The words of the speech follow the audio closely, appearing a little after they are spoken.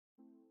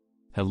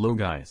Hello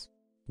guys.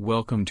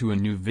 Welcome to a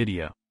new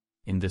video.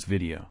 In this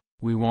video,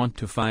 we want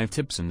to 5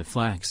 tips in the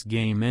Flax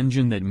game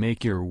engine that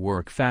make your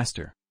work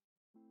faster.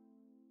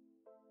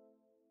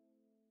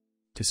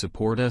 To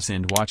support us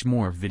and watch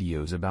more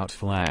videos about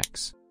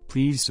Flax,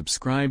 please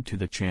subscribe to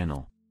the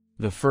channel.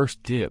 The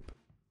first tip: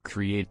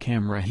 create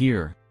camera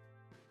here.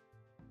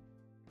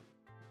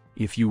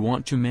 If you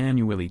want to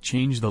manually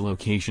change the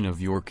location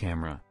of your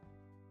camera,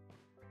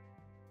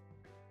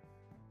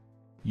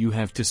 you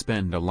have to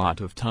spend a lot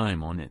of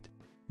time on it.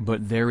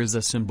 But there is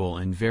a simple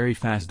and very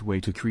fast way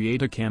to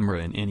create a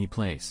camera in any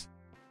place.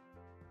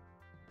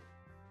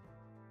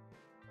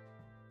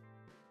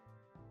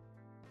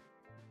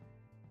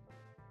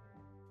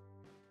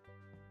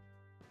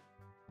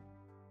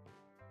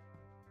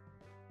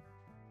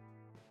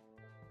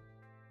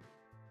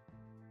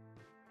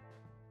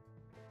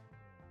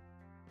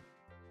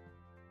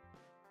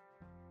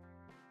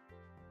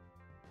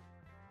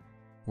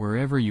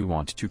 Wherever you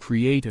want to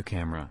create a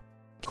camera,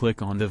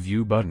 click on the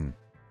View button.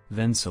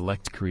 Then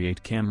select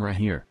Create Camera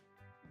here.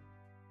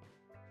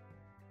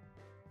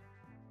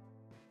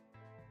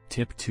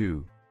 Tip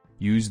 2.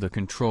 Use the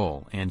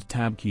Control and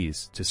Tab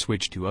keys to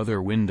switch to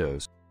other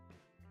windows.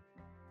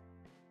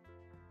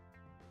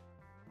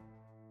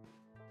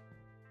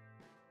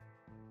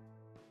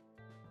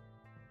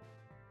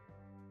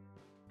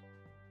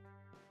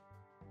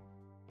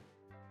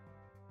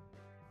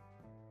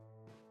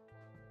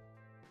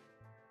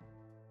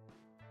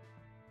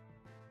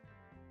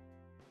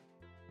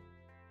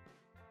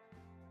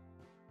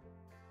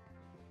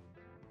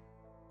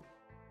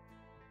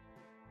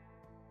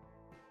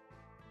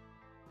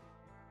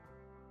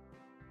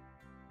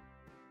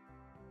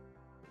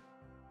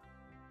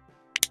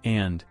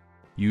 And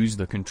use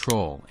the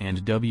Ctrl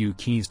and W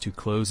keys to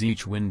close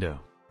each window.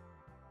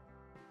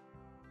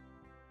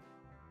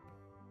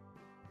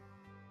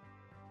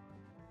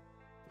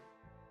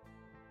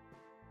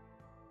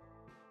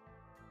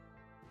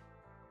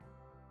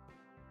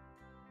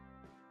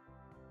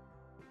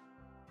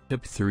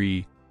 Tip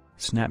 3.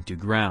 Snap to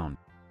ground.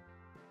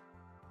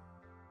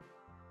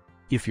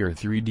 If your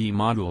 3D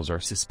models are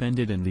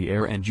suspended in the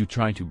air and you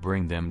try to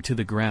bring them to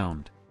the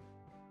ground,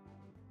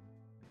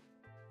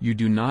 you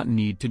do not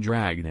need to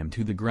drag them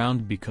to the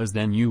ground because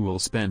then you will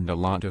spend a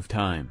lot of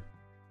time.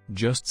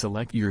 Just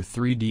select your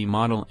 3D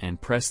model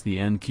and press the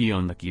N key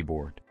on the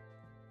keyboard.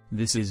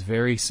 This is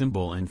very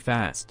simple and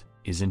fast,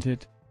 isn't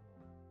it?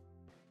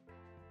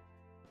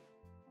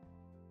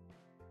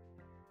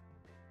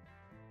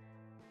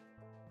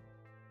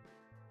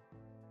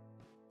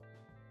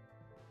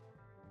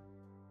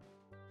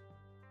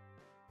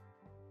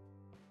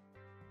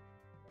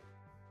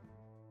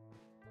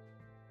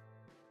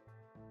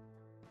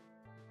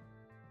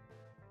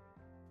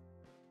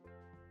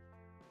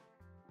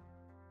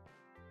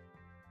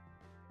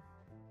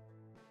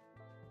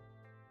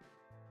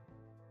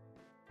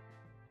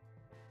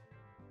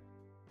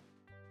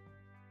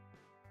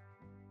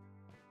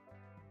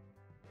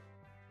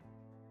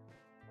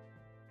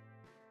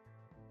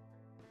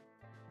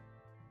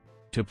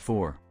 Tip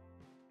 4.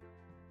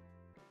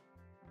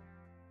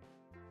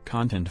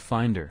 Content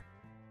Finder.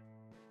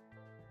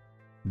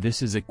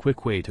 This is a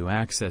quick way to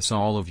access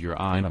all of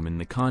your item in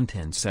the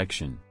content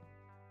section.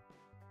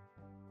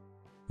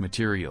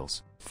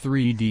 Materials,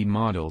 3D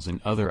models and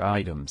other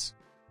items.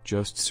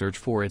 Just search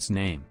for its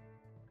name.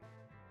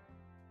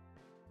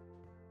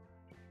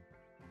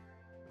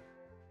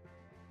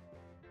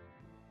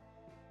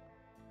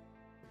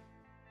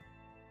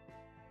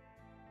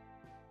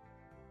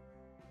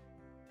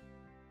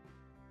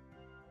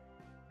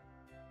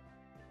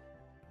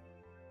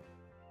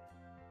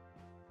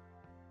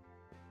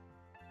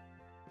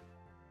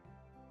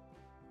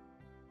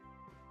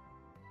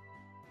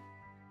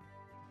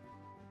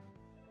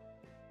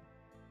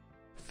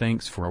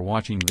 Thanks for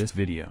watching this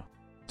video.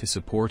 To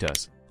support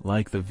us,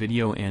 like the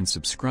video and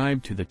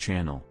subscribe to the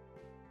channel.